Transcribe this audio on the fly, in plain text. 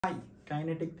Hi,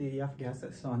 Kinetic Theory of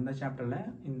Gases. So, on the chapter,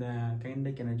 in the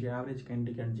kinetic energy, average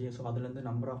kinetic energy, so that's the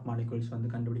number of molecules வந்து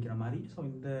கண்டுபிடிக்கிற மாதிரி. So,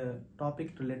 இந்த topic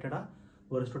related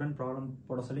ஒரு student problem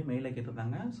போட சொல்லி mail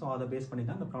கேட்டிருந்தாங்க. So, அதை base பண்ணி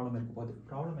தான் இந்த problem இருக்க போகுது.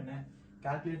 Problem என்ன?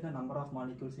 Calculate the number of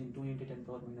molecules in 2 ×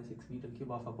 10⁻⁻6 meter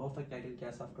cube of a perfect ideal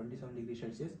gas of 27 degrees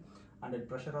Celsius and at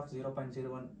pressure of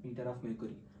 0.01 meter of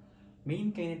mercury. Mean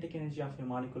kinetic energy of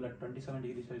a molecule at 27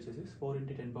 degrees Celsius is 4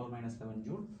 × 10⁻11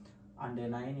 joule. And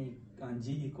 9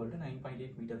 G equal to 9.8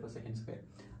 meter per second square.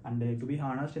 And to be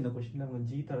honest, in the question of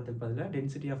G தரத்துக்கு பதிலா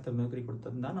density of the mercury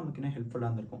கொடுத்திருந்தா நமக்கு என்ன ஹெல்ப்ஃபுல்லா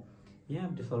இருந்திருக்கும். ஏன்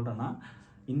அப்படி சொல்றேன்னா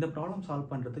இந்த ப்ராப்ளம் சால்வ்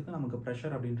பண்றதுக்கு நமக்கு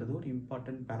pressure அப்படின்றது ஒரு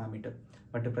இம்பார்ட்டன்ட் பாராமீட்டர்.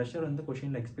 பட் pressure வந்து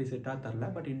क्वेश्चनல எக்ஸ்பிளிசிட்டா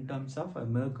தரல, but in terms of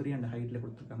mercury and heightல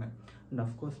கொடுத்திருக்காங்க. And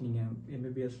of course நீங்க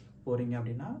MBBS போறீங்க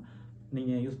அப்படினா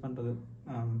நீங்க யூஸ் பண்றது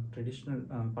ட்ரெடிஷனல்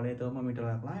பழைய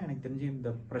தெர்மோமீட்டரா இருக்கலாம். எனக்கு தெரிஞ்சு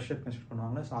இந்த pressure மெஷர்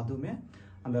பண்ணுவாங்க. சோ அதுவுமே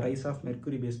அந்த ரைஸ் ஆஃப்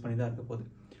மெர்க்குரி பேஸ் பண்ணி தான் இருக்க போகுது.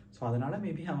 ஸோ அதனால்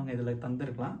மேபி அவங்க இதில்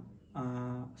தந்திருக்கலாம்.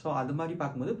 ஸோ அது மாதிரி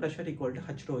பார்க்கும்போது pressure equal to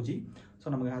H/ρg. So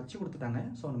நமக்கு H கொடுத்துட்டாங்க.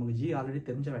 ஸோ நமக்கு G ஆல்ரெடி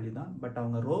தெரிஞ்ச வேல்யூ தான். பட்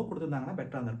அவங்க ரோ கொடுத்துருந்தாங்கன்னா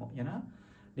பெட்டராக இருந்திருக்கும். ஏன்னா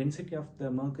டென்சிட்டி ஆஃப்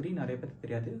த மெர்க்குரி நிறைய பேருக்கு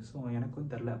தெரியாது. ஸோ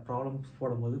எனக்கும் தெரில, ப்ராப்ளம்ஸ்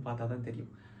போடும்போது பார்த்தா தான்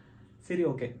தெரியும். சரி,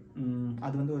 ஓகே,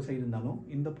 அது வந்து ஒரு சைடு இருந்தாலும்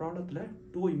இந்த ப்ராப்ளத்தில்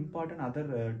 2 இம்பார்ட்டன்ட்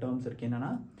அதர் டேர்ம்ஸ் இருக்குது.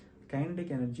 என்னென்னா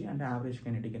kinetic energy and average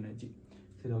kinetic energy.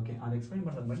 சரி, ஓகே, அதை எக்ஸ்பிளைன்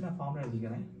பண்ணுறது மாதிரி நான் ஃபார்முலா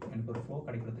எழுதிக்கிறேன். எனக்கு ஒரு ஃப்ளோ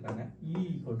கிடைக்கிறதுக்காக E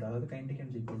ஈக்குவல் டு, அதாவது kinetic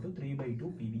energy equal to 3/2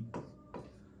 PV.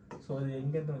 So அது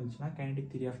எங்கேருந்து வந்துச்சுன்னா கைனடிக்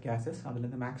தியரி ஆஃப் கேசஸ்,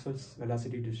 அதுலேருந்து மேக்ஸ்வெல்ஸ்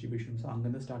வெலாசிட்டி டிஸ்ட்ரிபியூஷன். ஸோ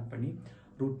அங்கேருந்து ஸ்டார்ட் பண்ணி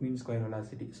root mean square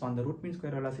velocity. So அந்த ரூட் மீன்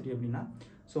ஸ்கொயர் வெலாசிட்டி அப்படின்னா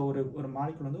ஸோ ஒரு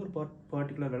மாலிகுல் வந்து ஒரு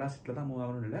பர்டிகுலர் வெலாசிட்டியில் தான் மூவ்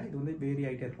ஆகணும் இல்லை, இது வந்து வேரி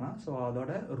ஆகிட்டே இருக்கலாம். ஸோ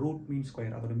அதோட ரூட் மீன்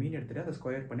ஸ்கொயர், அதோட மீன் எடுத்துகிட்டு அதை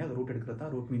ஸ்கொயர் பண்ணி அதை ரூட் எடுக்கிறது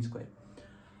தான் ரூட் மீன் ஸ்கொயர்.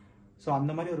 ஸோ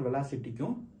அந்த மாதிரி ஒரு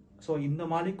வெலாசிட்டிக்கும் ஸோ இந்த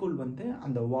மாலிகூல் வந்து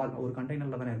அந்த வால் ஒரு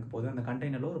கண்டெய்னரில் தானே இருக்க போகுது. அந்த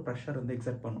கண்டெய்னரில் ஒரு ப்ரெஷர் வந்து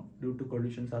எக்ஸர்ட் பண்ணும் due to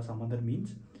collisions R some other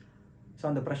means. So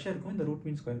அந்த ப்ரெஷருக்கும் இந்த ரூட்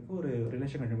மீன் ஸ்கொயருக்கும் ஒரு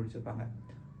ரிலேஷன் கண்டுபிடிச்சிருப்பாங்க.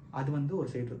 அது வந்து ஒரு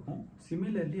சைடு இருக்கும்.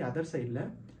 சிமிலர்லி அதர் சைடில்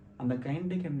அந்த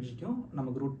கைனடிக் எனர்ஜிக்கும்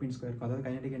நமக்கு ரூட் மீன் ஸ்கொயர் இருக்கும். அதாவது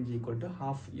kinetic energy equal to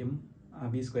 1/2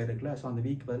 mv square இருக்குல்ல. ஸோ அந்த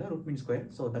வீக்கு பதிலாக root mean square.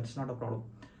 So that's not a problem.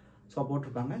 So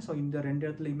போட்டிருப்பாங்க. ஸோ இந்த ரெண்டு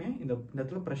இடத்துலையுமே இந்த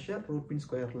இடத்துல ப்ரெஷர் ரூட் மீன்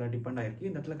ஸ்கொயரில் டிபெண்ட் ஆயிருக்கு.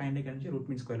 இந்த இடத்துல kinetic energy root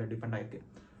mean ஸ்கொயரில் depend ஆயிருக்கு.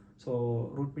 So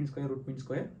root mean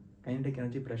square kinetic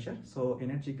energy pressure. So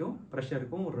எனர்ஜிக்கும்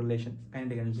ப்ரெஷருக்கும் ஒரு ரிலேஷன்,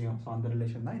 கைனடிக் எனர்ஜியும். ஸோ அந்த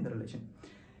ரிலேஷன் தான் இந்த ரிலேஷன்.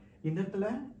 இந்த இடத்துல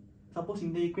சப்போஸ்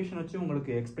இந்த ஈக்குவேஷன் வச்சு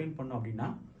உங்களுக்கு எக்ஸ்பிளைன் பண்ணோம் அப்படின்னா,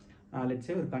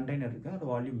 லெட்ஸே ஒரு கண்டெய்னர் இருக்குது, அது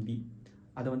வால்யூம் V.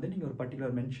 அதை வந்து நீங்கள் ஒரு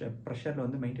பர்டிகுலர் ப்ரெஷரில்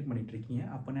வந்து மெயின்டைன் பண்ணிட்டு இருக்கீங்க.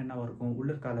 அப்படின்னா என்ன இருக்கும்,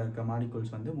 உள்ளற்கால இருக்க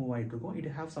மாலிகூல்ஸ் வந்து மூவ் ஆகிட்டு இருக்கும். It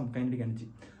have some kinetic energy.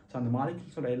 So அந்த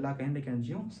மாலிகூல்ஸோட எல்லா கைனடிக்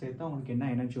எனர்ஜியும் சேர்த்தா உங்களுக்கு என்ன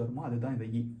எனர்ஜி வருமோ அதுதான் இந்த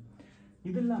E.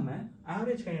 இது இல்லாமல்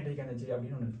ஆவரேஜ் கைனடிக் எனர்ஜி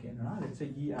அப்படின்னு ஒன்று இருக்குது. என்னன்னா லெட்ஸ் சே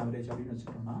E ஆவரேஜ் அப்படின்னு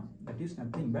வச்சுக்கிட்டோம்னா that is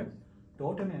nothing but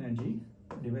total energy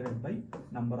divided by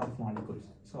number of molecules.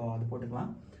 So அது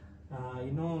போட்டுக்கலாம்.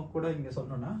 இன்னும் கூட இங்கே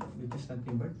சொன்னோன்னா which is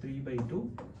nothing but 3/2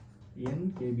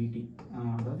 NKBT.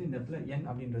 அதாவது இந்த இடத்துல N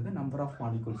அப்படின்றது நம்பர் ஆஃப்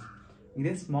மாலிகூல்ஸ்.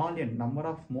 இதே ஸ்மால் n நம்பர்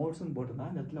ஆஃப் மோல்ஸ்ன்னு போட்டுருந்தா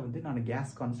இந்த இடத்துல வந்து நான்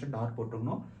கேஸ் கான்ஸ்டன்ட் R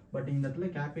போட்டுருக்கணும். பட் இந்த இடத்துல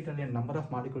capital N number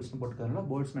of மாலிகூல்ஸ்னு போட்டுக்கிறதுனால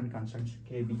Boltzmann constant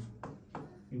KB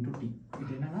into T.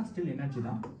 இது என்னன்னா ஸ்டில் எனர்ஜி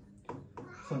தான்.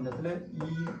 ஸோ இந்த இடத்துல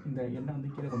E இந்த எண்ணை வந்து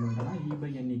கீழே கொண்டு வந்தோம்னா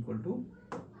E/N equal to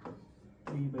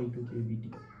 3/2 KBT.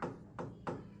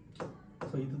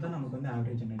 So இதுதான் நமக்கு வந்து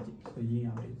average energy. So E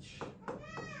average.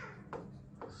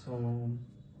 So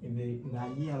இந்த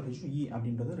E ஆவரேஜ் E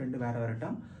அப்படின்றது ரெண்டு வேறு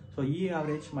term. So E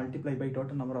average multiply by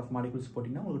total number of molecules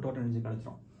போட்டிங்கன்னா உங்களுக்கு டோட்டல் எனர்ஜி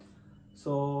கிடைச்சிரும்.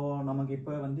 ஸோ நமக்கு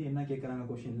இப்போ வந்து என்ன கேட்குறாங்க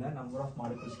கொஷினில், நம்பர் ஆஃப்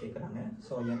மாலிகூல்ஸ் கேட்குறாங்க.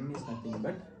 So N is nothing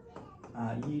but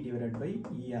E divided by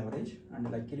E average. and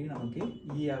luckily நமக்கு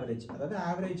E average, அதாவது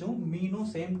ஆவரேஜும் மீனும்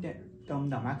சேம்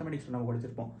டேர்ம் தான். மேத்தமெட்டிக்ஸில் நம்ம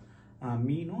படிச்சிருப்போம்.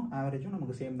 மீனும் ஆவரேஜும்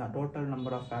நமக்கு சேம் தான். Total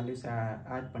number of values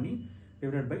add பண்ணி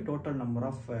divided by total number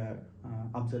of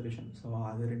observation. So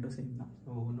அது ரெண்டும் சேம் தான். ஸோ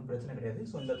ஒன்றும் பிரச்சனை கிடையாது.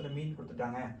 ஸோ இந்த இடத்துல மீன்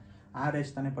கொடுத்துட்டாங்க,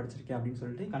 ஆவரேஜ் தானே படிச்சிருக்கேன் அப்படின்னு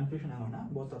சொல்லிட்டு கன்ஃபியூஷன் ஆகணும்னா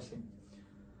both are same.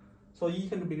 So E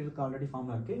கண்டுபிடிக்கிறதுக்கு ஆல்ரெடி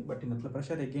ஃபார்மாக இருக்குது. பட் இந்த இடத்துல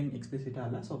ப்ரெஷர் எகெயின் எக்ஸ்பிளிசிட்டாக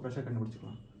இல்லை. So pressure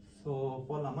கண்டுபிடிச்சிக்கலாம். ஸோ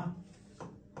போடலாமா?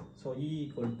 So E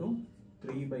equal to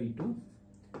 3/2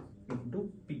 into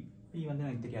P. P வந்து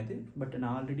எனக்கு தெரியாது, பட்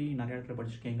நான் ஆல்ரெடி நிறைய இடத்துல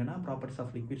படிச்சிருக்கேன். எங்கன்னா ப்ராப்பர்ட்டிஸ்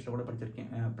ஆஃப் லிக்விட்ஸில் கூட படிச்சிருக்கேன்.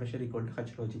 Pressure equal to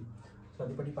H/ρg. So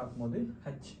அதுபடி பார்க்கும்போது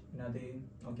H என்னது,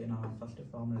 ஓகே நான் ஃபஸ்ட்டு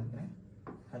ஃபார்முலா இருக்கிறேன்.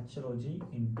 H/ρg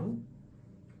into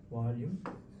volume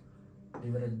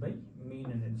divided by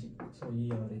mean energy. So E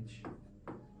average.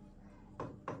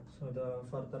 So இதை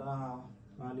ஃபர்தராக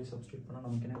வேல்யூ சப்ஸ்டியூட் பண்ணால்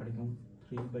நமக்கு என்ன கிடைக்கும்,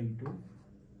 3/2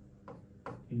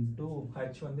 into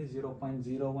H வந்து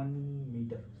 0.01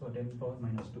 மீட்டர். ஸோ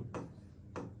 10⁻⁻2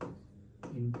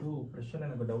 into ப்ரெஷர்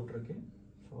எனக்கு டவுட் இருக்கு.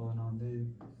 ஸோ நான் வந்து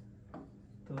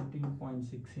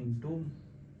 13.6 into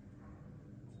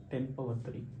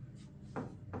 10⁻3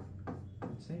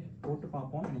 சரி போட்டு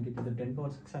பார்ப்போம். எனக்கு இது 10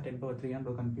 பவர் 6 10 பவர்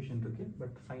 3 கன்ஃபியூஷன் இருக்குது.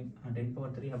 பட் ஃபைன், 10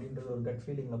 பவர் 3 அப்படின்றது ஒரு கட்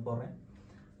ஃபீலிங்கில் போடுறேன்.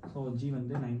 ஸோ ஜி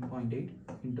வந்து 9.8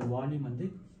 இன்ட்டு வால்யூம் வந்து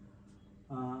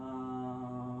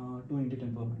 2 ×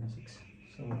 10 power -6.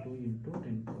 So 2 ×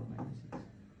 10 power -6.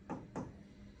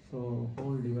 So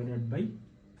whole divided by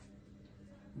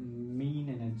mean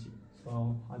energy. So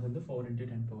அது வந்து 4 ×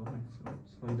 10 power -6.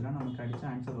 ஸோ இதெல்லாம் நமக்கு அடித்த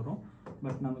ஆன்சர் வரும்.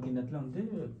 பட் நமக்கு இந்த இடத்துல வந்து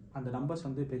அந்த நம்பர்ஸ்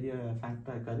வந்து பெரிய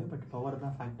ஃபேக்டராக இருக்காது. பட் பவர்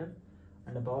தான் ஃபேக்டர்.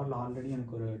 அந்த பவரில் ஆல்ரெடி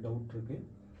எனக்கு ஒரு டவுட் இருக்குது.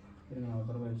 இது நான்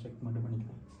ஒரு செக் மட்டும்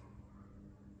பண்ணிக்கிறேன்.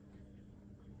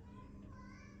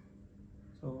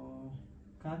 ஸோ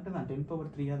கரெக்டாக தான் 10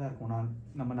 பவர் 3 தான் இருக்கும்.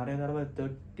 நம்ம நிறைய தடவை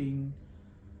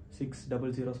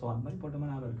 13,600 ஸோ அந்த மாதிரி போட்ட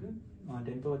மாதிரி ஞாபகம் இருக்குது.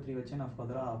 10 பவர் 3 வச்சு நான்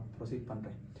ஃபர்தராக ப்ரொசீட்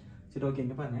பண்ணுறேன். சரி ஓகே,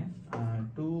 இங்கே பாருங்க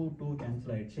 2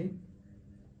 கேன்சல் ஆகிடுச்சு.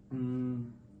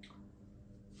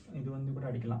 இது வந்து கூட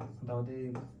அடிக்கலாம். அதாவது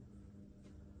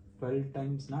 12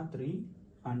 டைம்ஸ்னா 3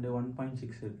 அண்டு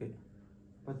 1.6 இருக்குது.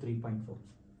 இப்போ 3.4.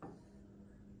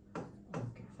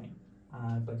 Okay fine.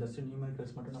 இப்போ ஜஸ்ட்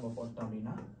நியூமெரிக்கல்ஸ் மட்டும் நம்ம போட்டோம்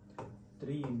அப்படின்னா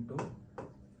 3 ×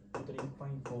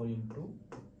 3.4 ×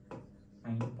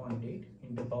 9.8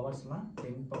 இன்ட்டு பவர்ஸ்லாம்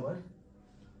 10 பவர்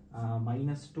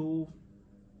 -2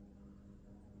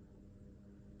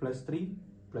 +3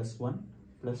 +1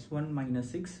 +1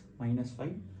 -6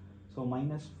 -5. ஸோ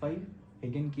 -5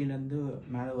 எகெயின் கீழேருந்து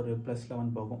மேலே ஒரு +11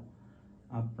 போகும்.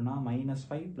 அப்படின்னா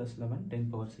 -5 +11 10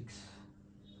 பவர் 6.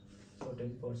 ஸோ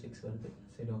 10 பவர் 6 வருது.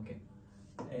 சரி ஓகே,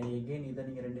 எகெயின் இதை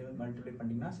நீங்கள் ரெண்டு மல்டிப்ளை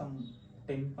பண்ணிங்கன்னா சம்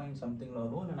 10 பாயிண்ட் சம்திங்கில்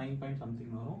வரும், இல்லை 9 பாயிண்ட்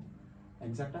சம்திங்கில் வரும்.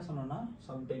 எக்ஸாக்டாக சொன்னோன்னா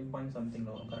சம் 10 பாயிண்ட்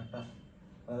சம்திங்கில் வரும். கரெக்டாக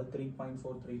அதாவது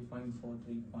 3.4 3.4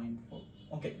 3.4.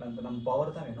 ஓகே, நம்ம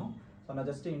பவர் தான் வேணும். ஸோ நான்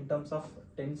ஜஸ்ட் இன் டர்ம்ஸ் ஆஃப்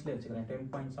டென்ஸ்லேயே வச்சுக்கிறேன். 10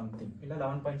 பாயிண்ட் சம்திங் இல்லை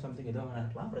 11 பாயிண்ட் சம்திங் எதுவும் வேணா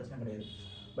இருக்கலாம், பிரச்சனை கிடையாது.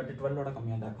 பட் 12ஓட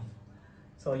கம்மியாக தான் இருக்கும்.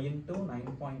 So into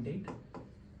 9.8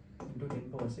 into 10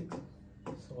 power 6.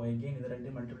 So again இது ரெண்டு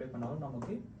மல்டிப்ளை பண்ணாலும்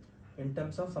நமக்கு in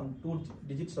terms of some 2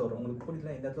 digits வரும். உங்களுக்கு புரியுதுல,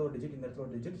 இந்த இடத்துல ஒரு டிஜிட், இந்த இடத்துல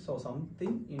ஒரு digit. So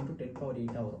something into 10 power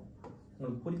 8 வரும்.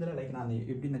 உங்களுக்கு புரியுதுல, லைக் நான்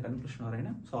எப்படி இந்த கன்க்ளூஷன்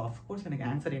வரேன்னு. ஸோ ஆஃப்கோர்ஸ் எனக்கு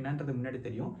ஆன்சர் என்னன்றது முன்னாடி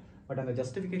தெரியும். பட் அந்த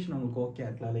ஜஸ்டிஃபிகேஷன் உங்களுக்கு ஓகே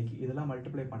இருக்கலாம். லைக் இதெல்லாம்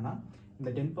மல்டிப்ளை பண்ணால்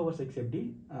இந்த 10 பவர் 6 எப்படி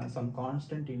some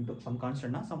constant into some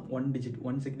கான்ஸ்டன்ட்னா some 1 digit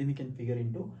 1 significant figure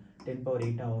into 10 power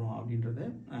 8 வரும் அப்படின்றது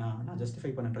நான்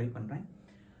ஜஸ்டிஃபை பண்ண ட்ரை பண்ணுறேன்.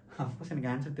 அஃப்கோர்ஸ் எனக்கு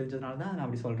ஆன்சர் தெரிஞ்சதுனால தான் நான்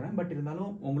அப்படி சொல்கிறேன். பட்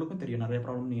இருந்தாலும் உங்களுக்கும் தெரியும் நிறைய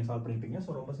ப்ராப்ளம் நீங்கள் சால்வ் பண்ணியிருப்பீங்க.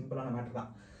 ஸோ ரொம்ப சிம்பிளான மேட்டர்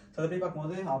தான். ஸோ அதை போய்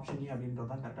பார்க்கும்போது ஆப்ஷன் ஏ அப்படின்றது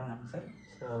தான் கரெக்டான ஆன்சர்.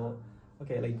 ஸோ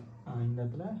ஓகே, லைக் இந்த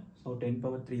இடத்துல ஸோ 10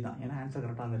 பவர் 3 தான், ஏன்னா ஆன்சர்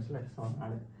கரெக்டாக இருந்துச்சுல. ஸோ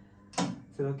அதனால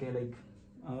சரி ஓகே, லைக்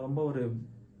ரொம்ப ஒரு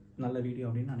நல்ல வீடியோ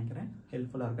அப்படின்னு நினைக்கிறேன்.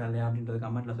 ஹெல்ப்ஃபுல்லாக இருக்கா இல்லையா அப்படின்றது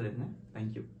கமெண்ட்டில் சொல்லிடுங்க.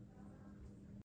 தேங்க்யூ.